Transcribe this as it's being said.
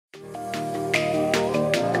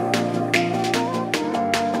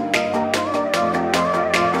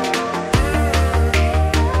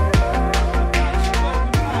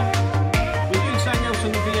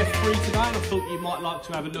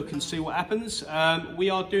to have a look and see what happens. We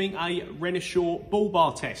are doing a Renishaw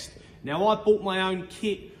Ballbar test. Now, I bought my own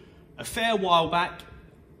kit a fair while back,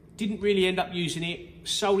 didn't really end up using it,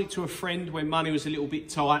 sold it to a friend when money was a little bit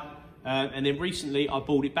tight, and then recently I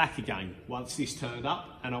bought it back again once this turned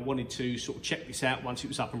up, and I wanted to sort of check this out once it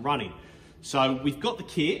was up and running. So we've got the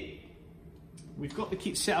kit. We've got the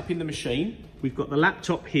kit set up in the machine. We've got the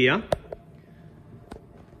laptop here.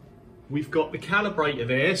 We've got the calibrator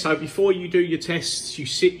there. So before you do your tests, you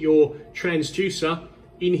sit your transducer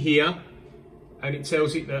in here, and it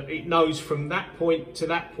tells it that it knows from that point to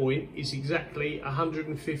that point is exactly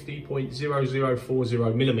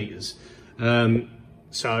 150.0040 millimeters.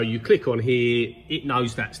 So you click on here, it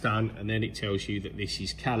knows that's done, and then it tells you that this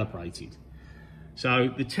is calibrated. So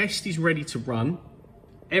the test is ready to run.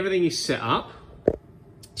 Everything is set up.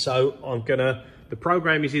 So the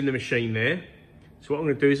program is in the machine there. So what I'm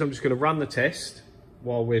gonna do is I'm just gonna run the test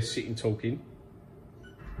while we're sitting talking.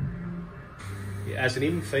 It has an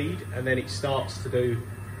in feed, and then it starts to do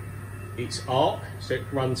its arc. So it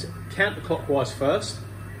runs counterclockwise first,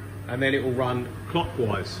 and then it will run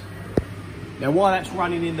clockwise. Now, while that's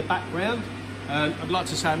running in the background, I'd like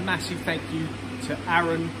to say a massive thank you to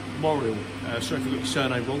Aaron Morrill. Sorry if I got your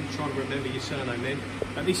surname wrong, I'm trying to remember your surname then.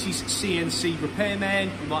 This is CNC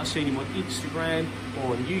Repairman. You might have seen him on Instagram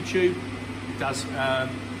or on YouTube. He does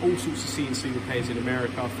all sorts of CNC repairs in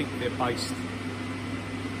America. I think they're based,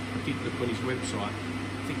 I did look on his website,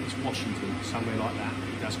 I think it's Washington, somewhere like that.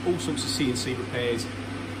 He does all sorts of CNC repairs.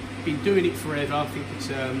 Been doing it forever. I think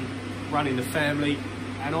it's run in the family.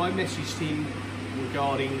 And I messaged him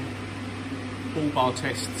regarding Ballbar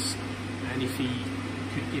tests, and if he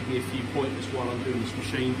could give me a few pointers while I'm doing this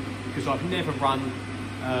machine, because I've never run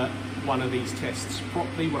one of these tests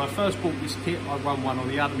properly. When I first bought this kit, I run one on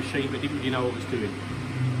the other machine, but didn't really know what I was doing.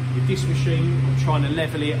 With this machine, I'm trying to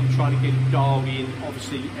level it, I'm trying to get it dialed in.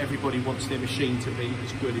 Obviously, everybody wants their machine to be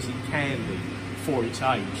as good as it can be for its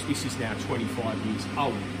age. This is now 25 years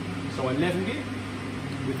old. So I leveled it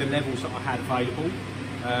with the levels that I had available,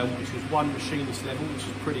 which was one machinist level, which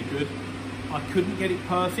was pretty good. I couldn't get it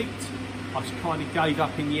perfect. I kind of gave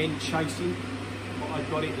up in the end chasing, but I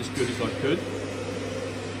got it as good as I could.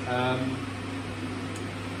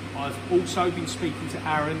 I've also been speaking to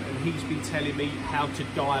Aaron, and he's been telling me how to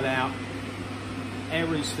dial out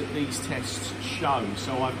errors that these tests show.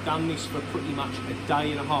 So I've done this for pretty much a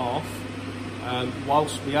day and a half,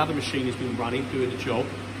 whilst the other machine has been running, doing a job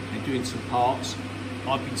and doing some parts.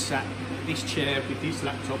 I've been sat at this chair with this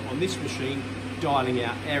laptop on this machine, dialing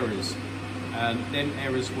out errors. Them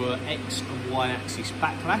errors were X and Y axis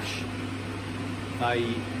backlash.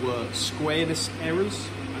 They were squareness errors,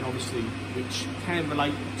 and obviously which can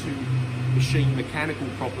relate to machine mechanical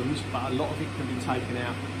problems, but a lot of it can be taken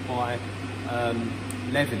out by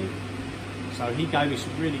leveling. So he gave me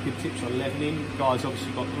some really good tips on leveling. The guy's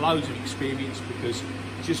obviously got loads of experience, because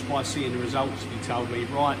just by seeing the results, he told me,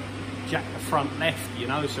 right, jack the front left, you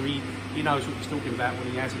know, so he knows what he's talking about when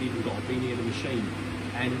he hasn't even got to be near the machine.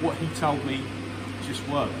 And what he told me just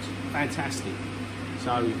worked. Fantastic.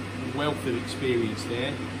 So, wealth of experience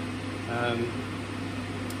there.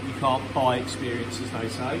 You can't buy experience, as they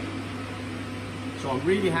say. So I'm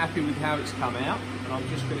really happy with how it's come out, and I'm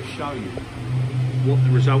just going to show you what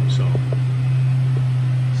the results are.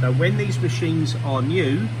 So when these machines are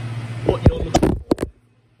new, what you're looking for,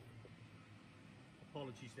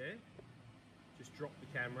 apologies there, just drop the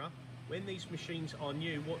camera. When these machines are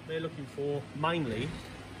new, what they're looking for mainly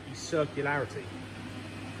is circularity.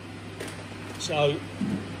 So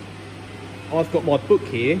I've got my book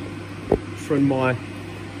here from my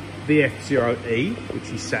VF3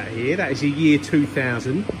 which is sat here. That is a year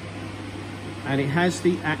 2000, and it has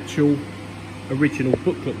the actual original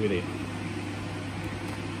booklet with it.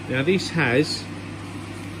 Now this has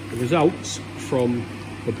the results from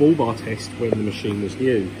the Ballbar test when the machine was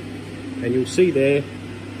new, and you'll see there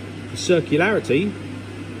the circularity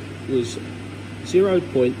was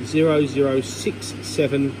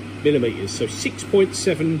 0.0067 millimeters, so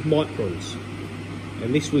 6.7 microns,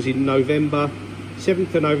 and this was in November,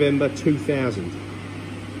 7th of November 2000.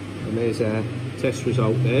 And there's our test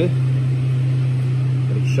result there,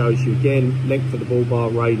 and it shows you again length of the Ballbar,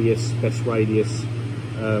 radius, best radius,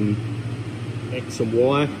 X and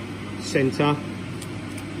Y, center,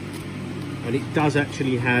 and it does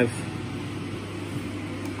actually have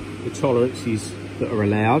the tolerances that are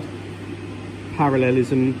allowed,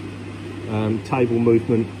 parallelism, table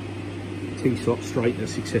movement, T-slot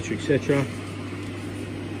straightness, etc, etc.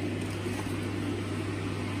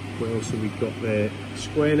 What else have we got there?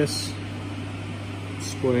 Squareness,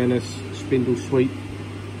 spindle sweep,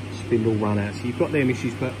 spindle run out. So you've got them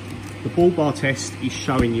issues, but the Ballbar test is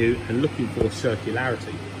showing you and looking for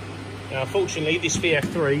circularity. Now unfortunately this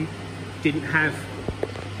VF3 didn't have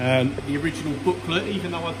the original booklet,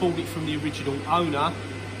 even though I bought it from the original owner.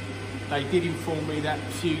 They did inform me that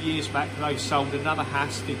a few years back they sold another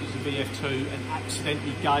Haas, I think it was a VF2, and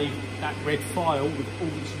accidentally gave that red file with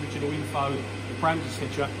all its original info, the parameters,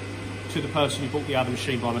 etc., to the person who bought the other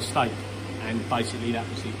machine by mistake. And basically that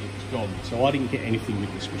was it, it was gone. So I didn't get anything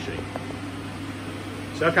with this machine.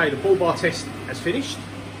 So okay, the Ballbar test has finished.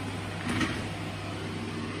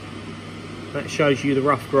 That shows you the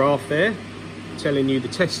rough graph there, telling you the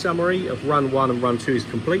test summary of run 1 and run 2 is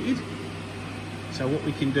completed. So what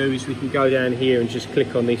we can do is we can go down here and just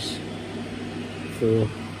click on this for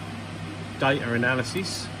data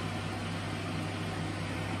analysis.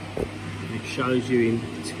 It shows you in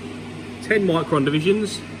 10 micron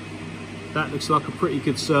divisions. That looks like a pretty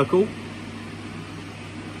good circle.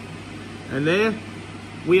 And there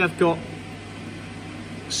we have got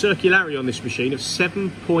circularity on this machine of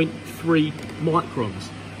 7.3 microns.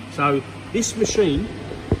 So this machine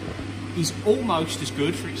is almost as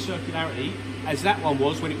good for its circularity as that one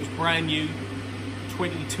was when it was brand new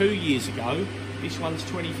 22 years ago. This one's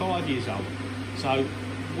 25 years old. So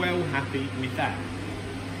well happy with that.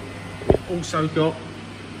 We've also got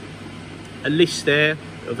a list there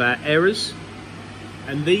of our errors,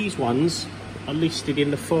 and these ones are listed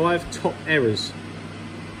in the 5 top errors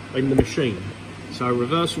in the machine. So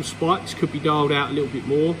reversal spikes could be dialed out a little bit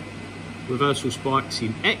more. Reversal spikes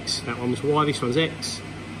in X, that one was Y, this one's X.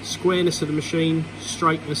 Squareness of the machine,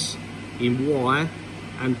 straightness in Y,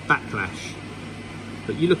 and backlash.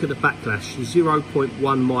 But you look at the backlash, 0.1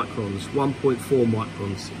 microns, 1.4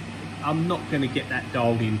 microns. I'm not going to get that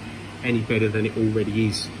dialed in any better than it already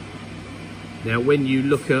is. Now when you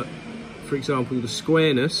look at, for example, the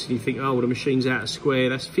squareness, you think, oh well, the machine's out of square,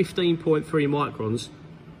 that's 15.3 microns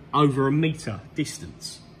over a metre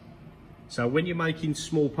distance. So when you're making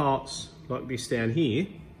small parts like this down here,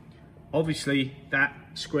 obviously that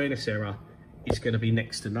squareness error is going to be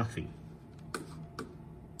next to nothing.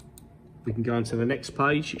 We can go on to the next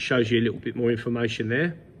page. It shows you a little bit more information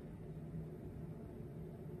there.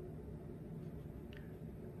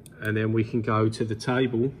 And then we can go to the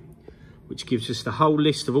table, which gives us the whole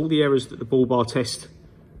list of all the errors that the Ballbar test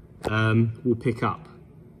will pick up.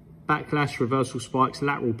 Backlash, reversal spikes,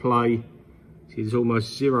 lateral play. See, there's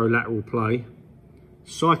almost 0 lateral play.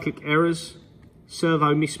 Cyclic errors,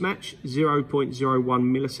 servo mismatch, 0.01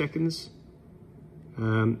 milliseconds.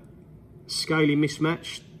 Scaling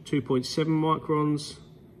mismatch, 2.7 microns.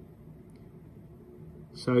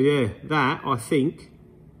 So yeah, that I think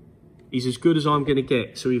is as good as I'm going to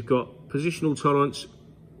get. So we've got positional tolerance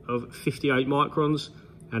of 58 microns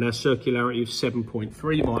and our circularity of 7.3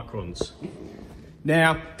 microns.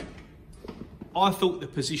 Now, I thought the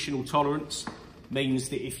positional tolerance means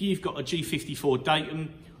that if you've got a G54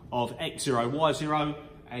 datum of X0, Y0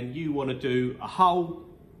 and you want to do a hole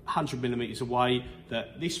 100 millimeters away,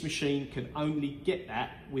 that this machine can only get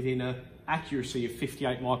that within an accuracy of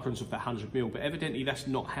 58 microns of that 100 mil, but evidently that's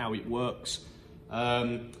not how it works.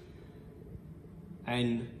 And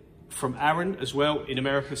from Aaron as well, in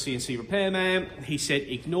America, CNC repairman, he said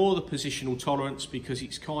ignore the positional tolerance because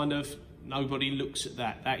it's kind of, nobody looks at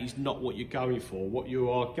that. That is not what you're going for. What you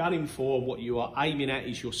are gunning for, what you are aiming at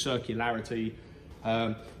is your circularity,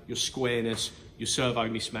 your squareness, your servo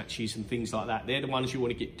mismatches and things like that. They're the ones you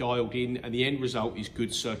want to get dialed in, and the end result is good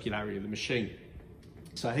circularity of the machine.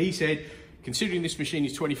 So he said, considering this machine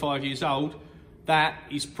is 25 years old, that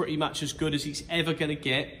is pretty much as good as it's ever going to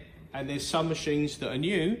get. And there's some machines that are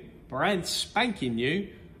new, brand spanking new,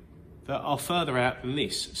 that are further out than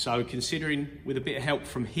this. So considering, with a bit of help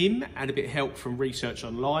from him and a bit of help from research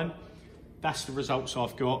online, that's the results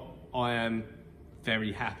I've got. I am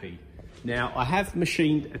very happy. Now I have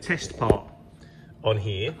machined a test part on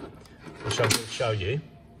here, which I'm going to show you.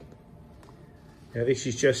 Now this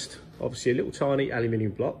is just obviously a little tiny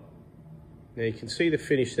aluminium block. Now you can see the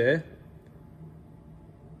finish there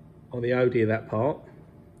on the OD of that part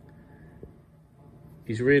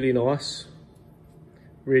is really nice,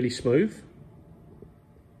 really smooth,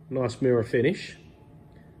 nice mirror finish.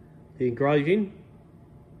 The engraving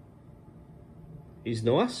is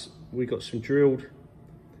nice. We got some drilled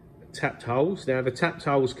tapped holes. Now the tapped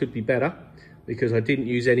holes could be better because I didn't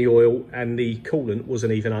use any oil and the coolant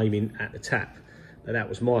wasn't even aiming at the tap. But that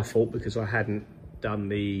was my fault because I hadn't done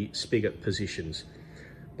the spigot positions.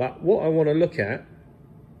 But what I want to look at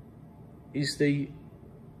is the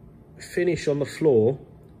finish on the floor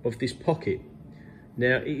of this pocket.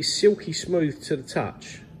 Now it is silky smooth to the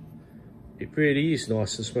touch. It really is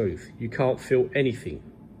nice and smooth. You can't feel anything.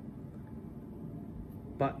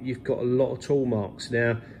 but you've got a lot of tool marks.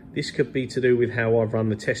 Now, this could be to do with how I run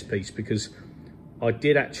the test piece, because I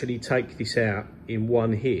did actually take this out in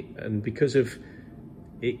one hit, and because of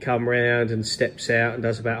it come round and steps out and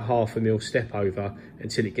does about 1/2 mil step over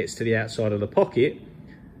until it gets to the outside of the pocket,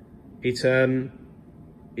 it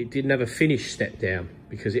didn't have a finish step down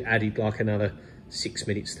because it added like another 6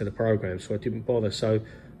 minutes to the program, so I didn't bother. So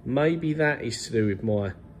maybe that is to do with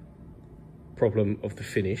my problem of the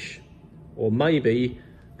finish, or maybe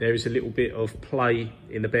there is a little bit of play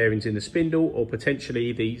in the bearings in the spindle, or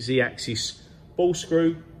potentially the Z-axis ball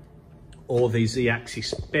screw or the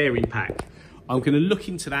Z-axis bearing pack. I'm going to look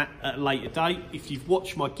into that at a later date. If you've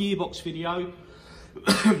watched my gearbox video,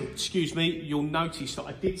 excuse me, you'll notice that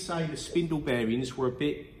I did say the spindle bearings were a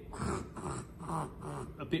bit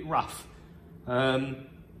rough.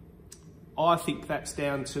 I think that's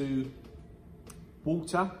down to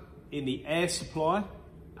water in the air supply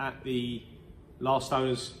at the last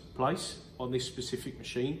owner's place on this specific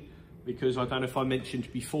machine, because I don't know if I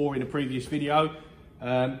mentioned before in a previous video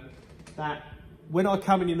that when I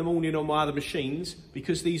come in the morning on my other machines,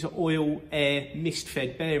 because these are oil, air,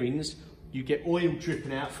 mist-fed bearings, you get oil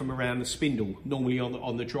dripping out from around the spindle, normally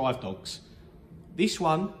on the drive dogs. This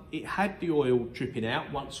one, it had the oil dripping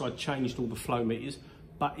out once I'd changed all the flow meters,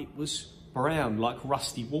 but it was brown, like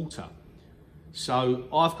rusty water. So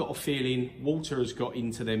I've got a feeling water has got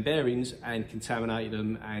into them bearings and contaminated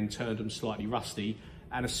them and turned them slightly rusty.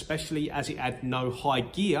 And especially as it had no high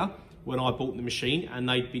gear when I bought the machine, and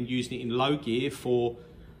they'd been using it in low gear for,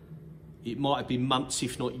 it might have been months,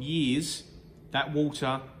 if not years, that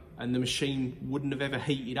water and the machine wouldn't have ever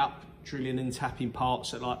heated up, drilling and tapping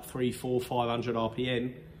parts at like 300, 400, 500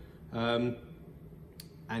 RPM,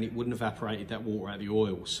 and it wouldn't have evaporated that water out of the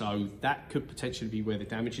oil. So that could potentially be where the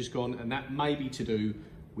damage has gone, and that may be to do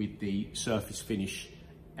with the surface finish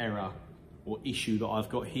error or issue that I've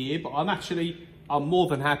got here. But I'm more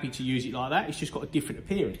than happy to use it like that. It's just got a different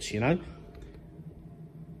appearance, you know.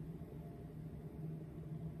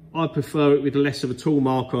 I prefer it with less of a tool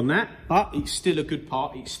mark on that, but it's still a good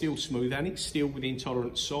part. It's still smooth and it's still within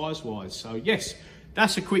tolerance size-wise. So yes,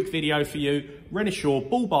 that's a quick video for you. Renishaw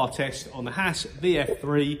Ballbar test on the Haas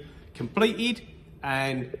VF3 completed,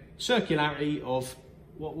 and circularity of,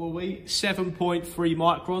 what were we, 7.3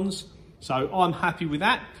 microns. So I'm happy with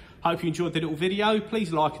that. Hope you enjoyed the little video.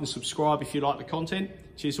 Please like and subscribe if you like the content.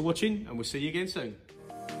 Cheers for watching, and we'll see you again soon.